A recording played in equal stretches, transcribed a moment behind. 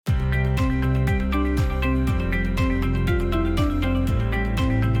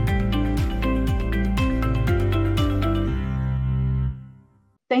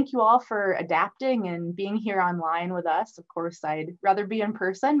thank you all for adapting and being here online with us. Of course, I'd rather be in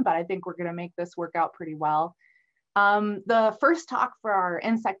person, but I think we're gonna make this work out pretty well. The first talk for our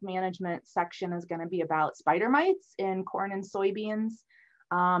insect management section is gonna be about spider mites in corn and soybeans.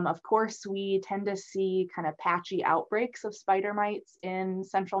 Of course, we tend to see kind of patchy outbreaks of spider mites in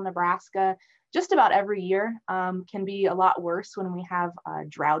central Nebraska just about every year. Can be a lot worse when we have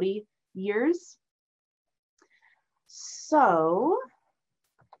droughty years. So,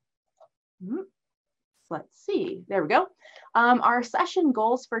 let's see, there we go. Our session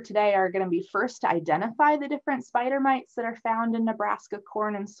goals for today are going to be first to identify the different spider mites that are found in Nebraska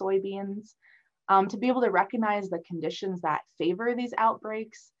corn and soybeans, to be able to recognize the conditions that favor these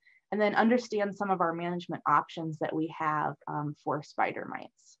outbreaks, and then understand some of our management options that we have for spider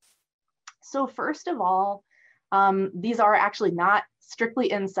mites. So first of all, these are actually not strictly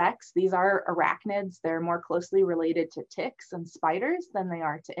insects. These are arachnids. They're more closely related to ticks and spiders than they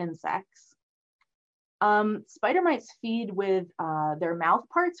are to insects. Spider mites feed with their mouth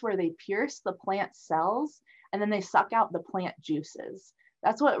parts where they pierce the plant cells and then they suck out the plant juices.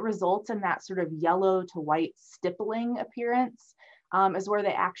 That's what results in that sort of yellow to white stippling appearance, is where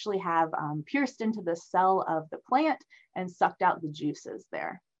they actually have pierced into the cell of the plant and sucked out the juices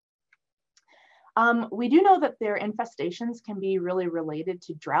there. We do know that their infestations can be really related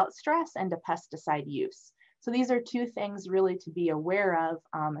to drought stress and to pesticide use. So these are two things really to be aware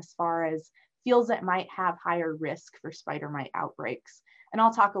of as far as fields that might have higher risk for spider mite outbreaks. And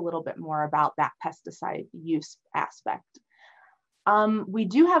I'll talk a little bit more about that pesticide use aspect. We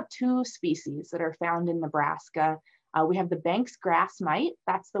do have two species that are found in Nebraska. We have the Banks grass mite.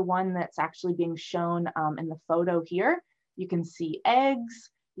 That's the one that's actually being shown in the photo here. You can see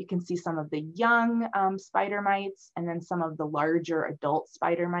eggs. You can see some of the young spider mites and then some of the larger adult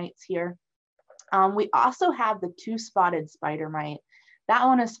spider mites here. We also have the two-spotted spider mite. That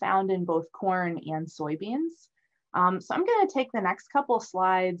one is found in both corn and soybeans. So I'm going to take the next couple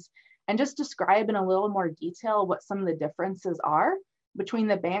slides and just describe in a little more detail what some of the differences are between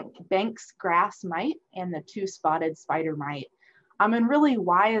the Banks grass mite and the two-spotted spider mite. And really,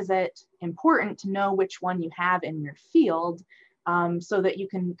 why is it important to know which one you have in your field, so that you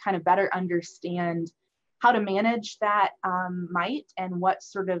can kind of better understand how to manage that mite and what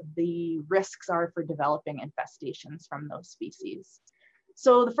sort of the risks are for developing infestations from those species.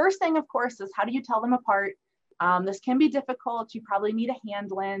 So the first thing, of course, is how do you tell them apart? This can be difficult. You probably need a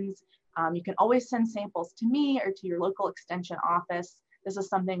hand lens. You can always send samples to me or to your local extension office. This is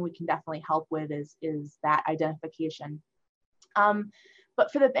something we can definitely help with, is that identification.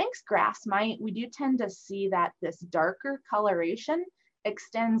 But for the Banks grass mite, we do tend to see that this darker coloration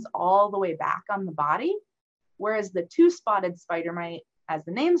extends all the way back on the body, whereas the two-spotted spider mite, as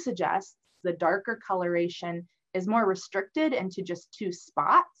the name suggests, the darker coloration is more restricted into just two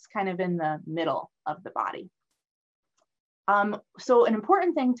spots, kind of in the middle of the body. So an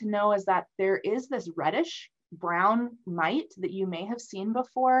important thing to know is that there is this reddish brown mite that you may have seen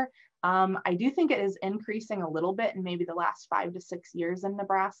before. I do think it is increasing a little bit in maybe the last 5 to 6 years in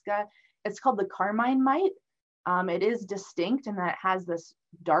Nebraska. It's called the carmine mite. It is distinct in that it has this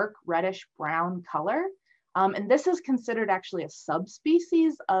dark reddish brown color. And this is considered actually a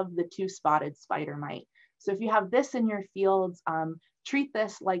subspecies of the two-spotted spider mite. So if you have this in your fields, treat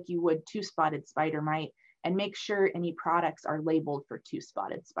this like you would two-spotted spider mite and make sure any products are labeled for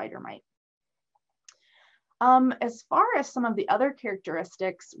two-spotted spider mite. As far as some of the other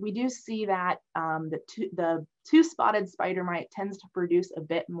characteristics, we do see that the two-spotted spider mite tends to produce a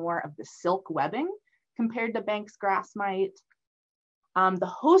bit more of the silk webbing compared to Banks grass mite. The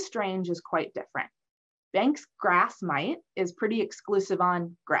host range is quite different. Banks grass mite is pretty exclusive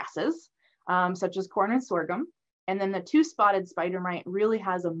on grasses, such as corn and sorghum. And then the two-spotted spider mite really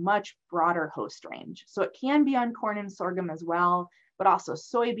has a much broader host range. So it can be on corn and sorghum as well, but also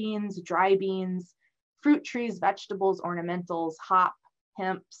soybeans, dry beans, fruit trees, vegetables, ornamentals, hops,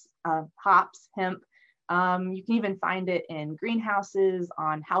 hemp. You can even find it in greenhouses,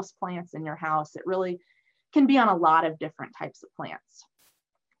 on house plants in your house. It really can be on a lot of different types of plants.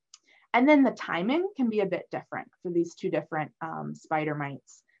 And then the timing can be a bit different for these two different spider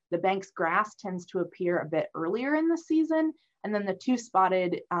mites. The Banks grass tends to appear a bit earlier in the season, and then the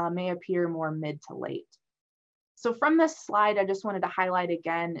two-spotted may appear more mid to late. So from this slide, I just wanted to highlight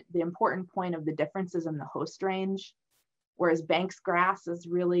again the important point of the differences in the host range, whereas Banks grass is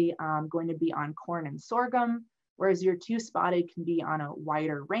really going to be on corn and sorghum, whereas your two-spotted can be on a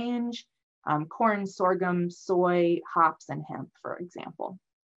wider range, corn, sorghum, soy, hops, and hemp, for example.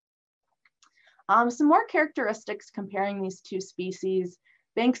 Some more characteristics comparing these two species.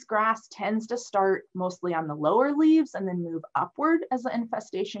 Banks grass tends to start mostly on the lower leaves and then move upward as the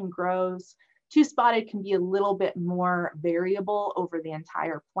infestation grows. Two-spotted can be a little bit more variable over the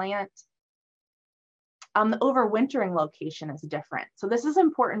entire plant. The overwintering location is different. So this is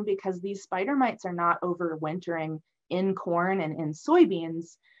important because these spider mites are not overwintering in corn and in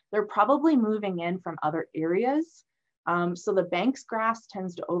soybeans. They're probably moving in from other areas. So the Banks grass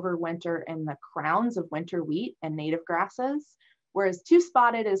tends to overwinter in the crowns of winter wheat and native grasses, whereas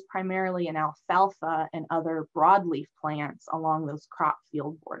two-spotted is primarily in alfalfa and other broadleaf plants along those crop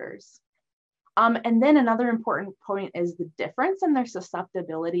field borders. And then another important point is the difference in their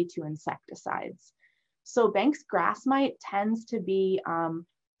susceptibility to insecticides. So Banks grass mite tends to be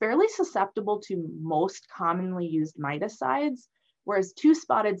fairly susceptible to most commonly used miticides, whereas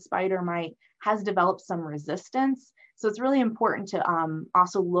two-spotted spider mite has developed some resistance. So it's really important to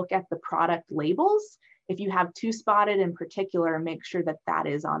also look at the product labels. If you have two-spotted in particular, make sure that that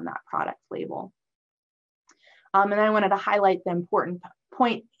is on that product label. And I wanted to highlight the important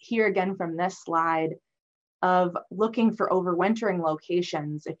point here again from this slide of looking for overwintering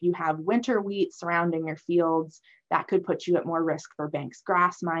locations. If you have winter wheat surrounding your fields, that could put you at more risk for Banks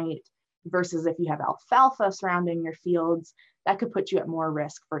grass mite, versus if you have alfalfa surrounding your fields, that could put you at more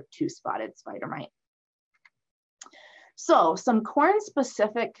risk for two-spotted spider mite. So some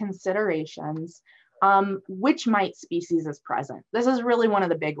corn-specific considerations. Which mite species is present? This is really one of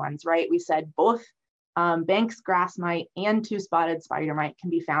the big ones, right? We said both Banks grass mite and two-spotted spider mite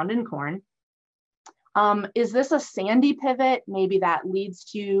can be found in corn. Is this a sandy pivot? Maybe that leads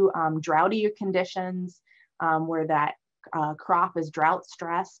to droughtier conditions where that crop is drought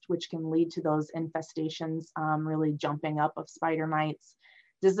stressed, which can lead to those infestations really jumping up of spider mites.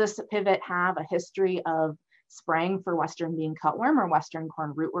 Does this pivot have a history of spraying for western bean cutworm or western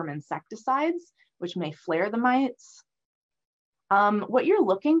corn rootworm insecticides, which may flare the mites? What you're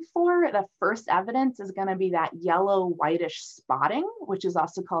looking for, the first evidence is going to be that yellow whitish spotting, which is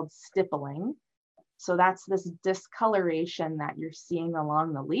also called stippling. So that's this discoloration that you're seeing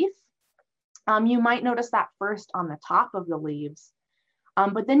along the leaf. You might notice that first on the top of the leaves,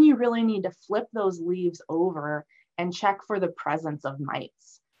 but then you really need to flip those leaves over and check for the presence of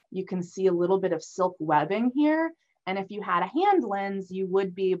mites. You can see a little bit of silk webbing here. And if you had a hand lens, you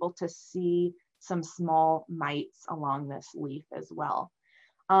would be able to see some small mites along this leaf as well.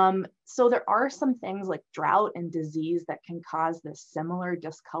 So there are some things like drought and disease that can cause this similar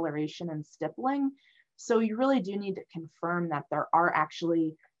discoloration and stippling. So you really do need to confirm that there are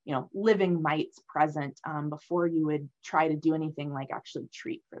actually, living mites present before you would try to do anything like actually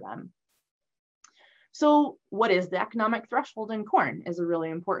treat for them. So what is the economic threshold in corn is a really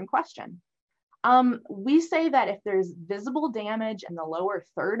important question. We say that if there's visible damage in the lower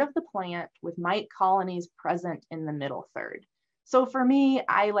third of the plant with mite colonies present in the middle third. So for me,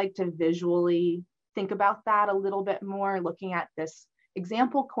 I like to visually think about that a little bit more, looking at this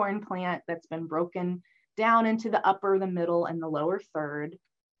example corn plant that's been broken down into the upper, the middle, and the lower third.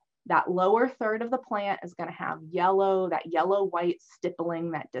 That lower third of the plant is going to have that yellow-white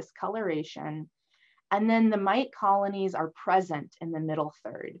stippling, that discoloration. And then the mite colonies are present in the middle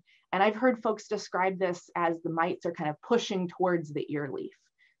third. And I've heard folks describe this as the mites are kind of pushing towards the ear leaf.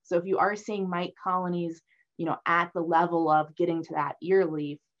 So if you are seeing mite colonies, at the level of getting to that ear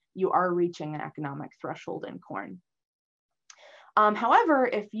leaf, you are reaching an economic threshold in corn. However,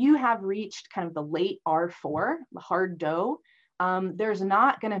 if you have reached kind of the late R4, the hard dough, there's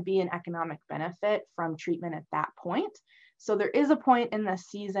not going to be an economic benefit from treatment at that point. So there is a point in the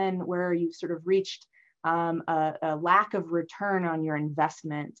season where you've sort of reached a lack of return on your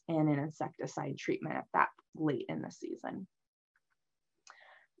investment in an insecticide treatment at that late in the season.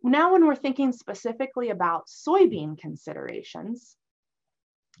 Now, when we're thinking specifically about soybean considerations,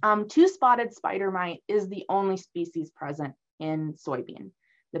 two-spotted spider mite is the only species present in soybean.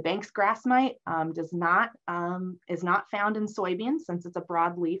 The Banks grass mite is not found in soybeans since it's a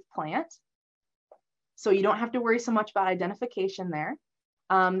broadleaf plant. So you don't have to worry so much about identification there.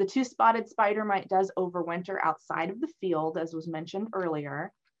 The two-spotted spider mite does overwinter outside of the field, as was mentioned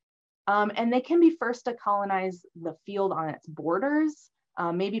earlier. And they can be first to colonize the field on its borders,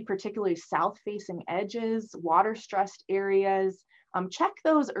 maybe particularly south-facing edges, water-stressed areas. Check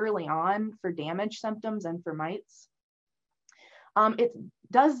those early on for damage symptoms and for mites. It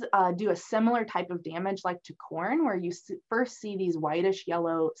does do a similar type of damage like to corn, where you first see these whitish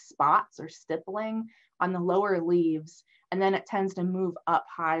yellow spots or stippling on the lower leaves, and then it tends to move up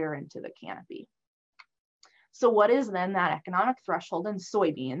higher into the canopy. So what is then that economic threshold in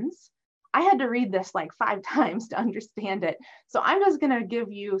soybeans? I had to read this like 5 times to understand it. So I'm just going to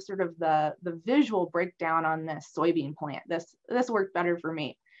give you sort of the visual breakdown on this soybean plant. This worked better for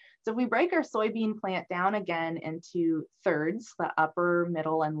me. So if we break our soybean plant down again into thirds, the upper,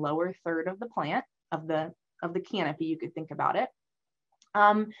 middle, and lower third of the plant, of the canopy, you could think about it.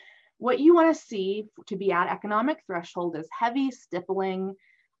 What you want to see to be at economic threshold is heavy stippling.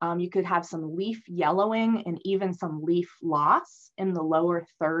 You could have some leaf yellowing and even some leaf loss in the lower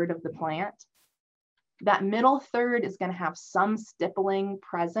third of the plant. That middle third is going to have some stippling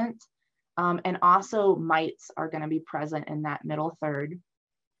present, and also mites are going to be present in that middle third.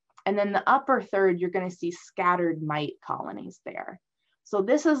 And then the upper third, you're going to see scattered mite colonies there. So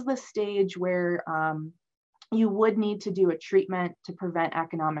this is the stage where you would need to do a treatment to prevent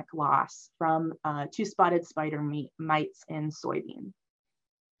economic loss from two-spotted spider mites in soybean.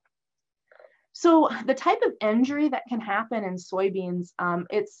 So the type of injury that can happen in soybeans,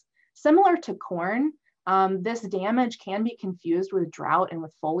 it's similar to corn. This damage can be confused with drought and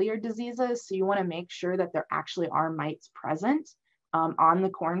with foliar diseases. So you want to make sure that there actually are mites present on the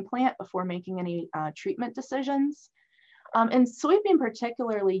corn plant before making any treatment decisions. In soybean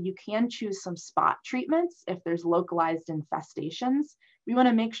particularly, you can choose some spot treatments if there's localized infestations. We want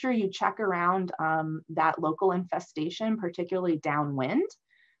to make sure you check around that local infestation, particularly downwind.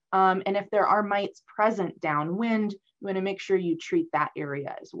 And if there are mites present downwind, you want to make sure you treat that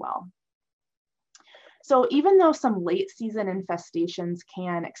area as well. So even though some late season infestations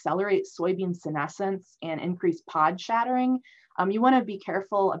can accelerate soybean senescence and increase pod shattering, you want to be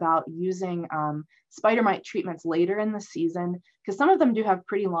careful about using spider mite treatments later in the season, because some of them do have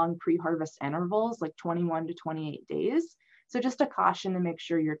pretty long pre-harvest intervals, like 21 to 28 days. So just a caution to make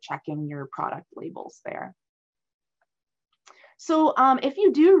sure you're checking your product labels there. So if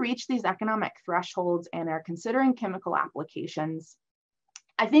you do reach these economic thresholds and are considering chemical applications,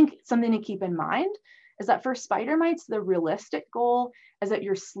 I think something to keep in mind is that for spider mites, the realistic goal is that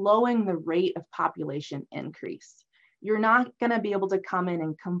you're slowing the rate of population increase. You're not going to be able to come in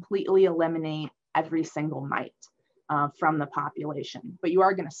and completely eliminate every single mite from the population, but you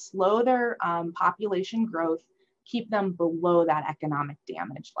are going to slow their population growth, keep them below that economic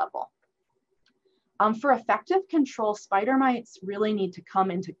damage level. For effective control, spider mites really need to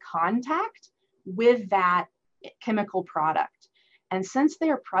come into contact with that chemical product. And since they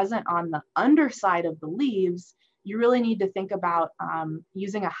are present on the underside of the leaves, you really need to think about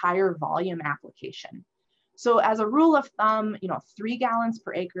using a higher volume application. So as a rule of thumb, 3 gallons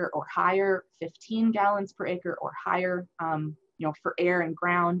per acre or higher, 15 gallons per acre or higher, for air and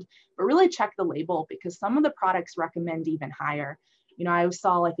ground, but really check the label because some of the products recommend even higher. I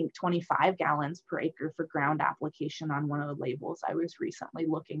saw, I think 25 gallons per acre for ground application on one of the labels I was recently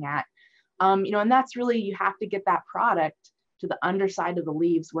looking at. And that's really, you have to get that product to the underside of the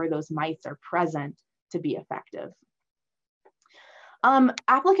leaves where those mites are present to be effective.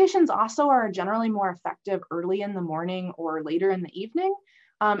 Applications also are generally more effective early in the morning or later in the evening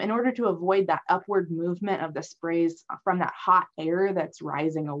in order to avoid that upward movement of the sprays from that hot air that's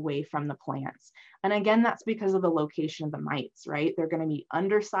rising away from the plants. And again, that's because of the location of the mites, right? They're going to be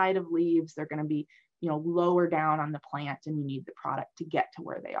underside of leaves. They're going to be, lower down on the plant, and you need the product to get to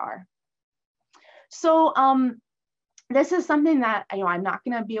where they are. So this is something that, I'm not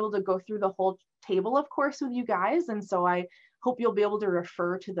going to be able to go through the whole table, of course, with you guys. And so I hope you'll be able to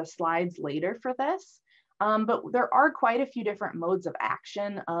refer to the slides later for this. But there are quite a few different modes of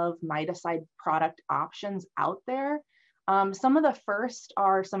action of miticide product options out there. Some of the first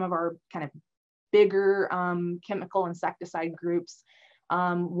are some of our kind of bigger chemical insecticide groups.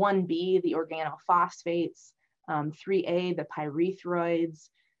 1B, the organophosphates, 3A, the pyrethroids.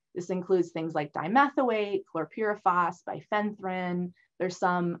 This includes things like dimethoate, chlorpyrifos, bifenthrin. There's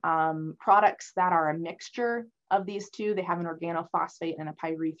some products that are a mixture of these two. They have an organophosphate and a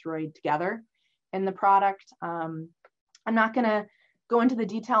pyrethroid together in the product. I'm not going to go into the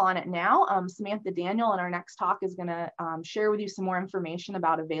detail on it now. Samantha Daniel in our next talk is going to share with you some more information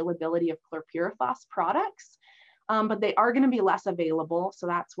about availability of chlorpyrifos products, but they are going to be less available. So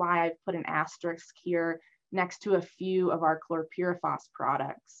that's why I've put an asterisk here next to a few of our chlorpyrifos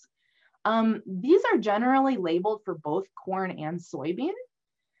products. These are generally labeled for both corn and soybean,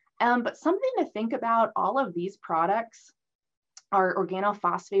 but something to think about, all of these products, our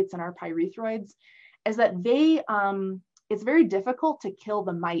organophosphates and our pyrethroids, is that they, it's very difficult to kill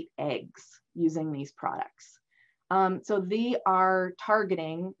the mite eggs using these products. So they are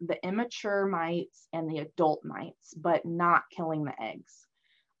targeting the immature mites and the adult mites, but not killing the eggs.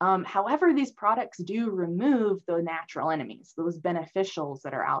 However, these products do remove the natural enemies, those beneficials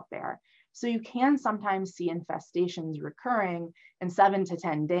that are out there. So you can sometimes see infestations recurring in 7 to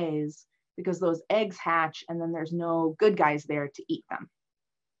 10 days because those eggs hatch and then there's no good guys there to eat them.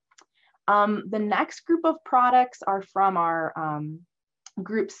 The next group of products are from our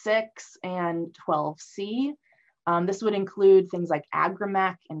group 6 and 12C. This would include things like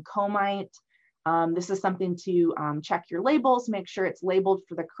agromech and comite. This is something to check your labels, make sure it's labeled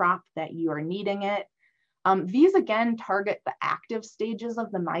for the crop that you are needing it. These again target the active stages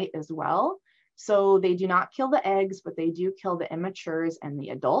of the mite as well. So they do not kill the eggs, but they do kill the immatures and the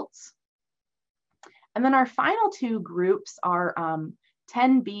adults. And then our final two groups are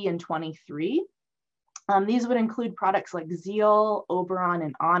 10B and 23. These would include products like Zeal, Oberon,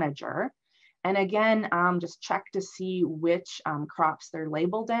 and Onager. And again, just check to see which crops they're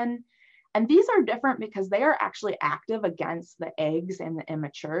labeled in. And these are different because they are actually active against the eggs and the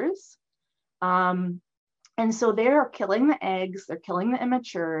immatures. And so they are killing the eggs, they're killing the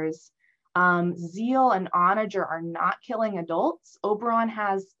immatures. Zeal and Onager are not killing adults. Oberon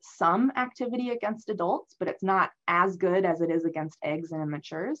has some activity against adults, but it's not as good as it is against eggs and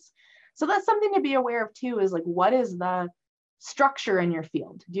immatures. So that's something to be aware of too, is like, what is the structure in your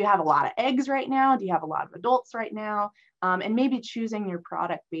field? Do you have a lot of eggs right now? Do you have a lot of adults right now? And maybe choosing your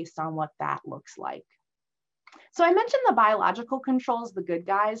product based on what that looks like. So I mentioned the biological controls, the good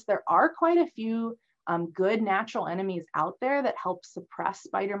guys. There are quite a few good natural enemies out there that help suppress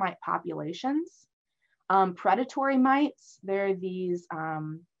spider mite populations. Predatory mites, they're these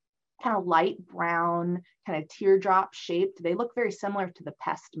kind of light brown, kind of teardrop shaped. They look very similar to the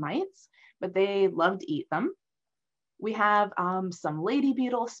pest mites, but they love to eat them. We have some lady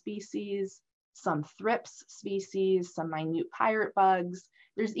beetle species, some thrips species, some minute pirate bugs.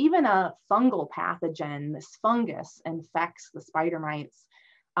 There's even a fungal pathogen. This fungus infects the spider mites.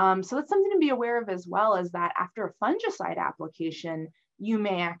 So that's something to be aware of, as well as that after a fungicide application, you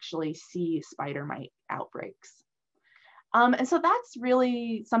may actually see spider mite outbreaks. And so that's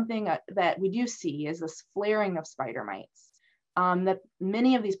really something that we do see, is this flaring of spider mites. That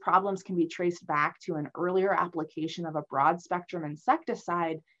many of these problems can be traced back to an earlier application of a broad spectrum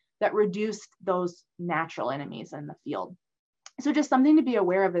insecticide that reduced those natural enemies in the field. So just something to be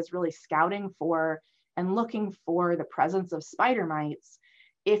aware of is really scouting for and looking for the presence of spider mites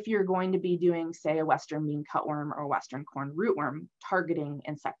if you're going to be doing, say, a Western bean cutworm or Western corn rootworm targeting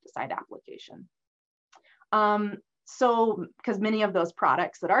insecticide application. So, because many of those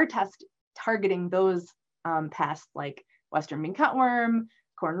products that are targeting those pests, like Western bean cutworm,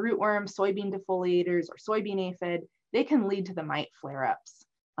 corn rootworm, soybean defoliators, or soybean aphid, they can lead to the mite flare-ups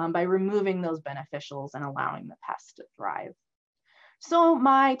by removing those beneficials and allowing the pest to thrive. So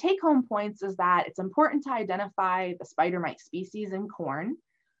my take-home points is that it's important to identify the spider mite species in corn.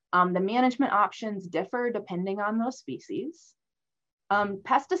 The management options differ depending on those species.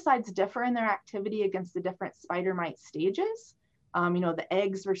 Pesticides differ in their activity against the different spider mite stages. The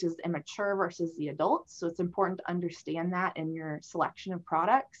eggs versus immature versus the adults. So it's important to understand that in your selection of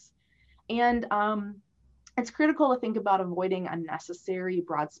products. And it's critical to think about avoiding unnecessary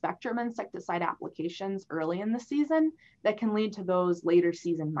broad spectrum insecticide applications early in the season that can lead to those later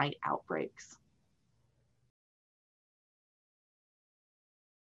season mite outbreaks.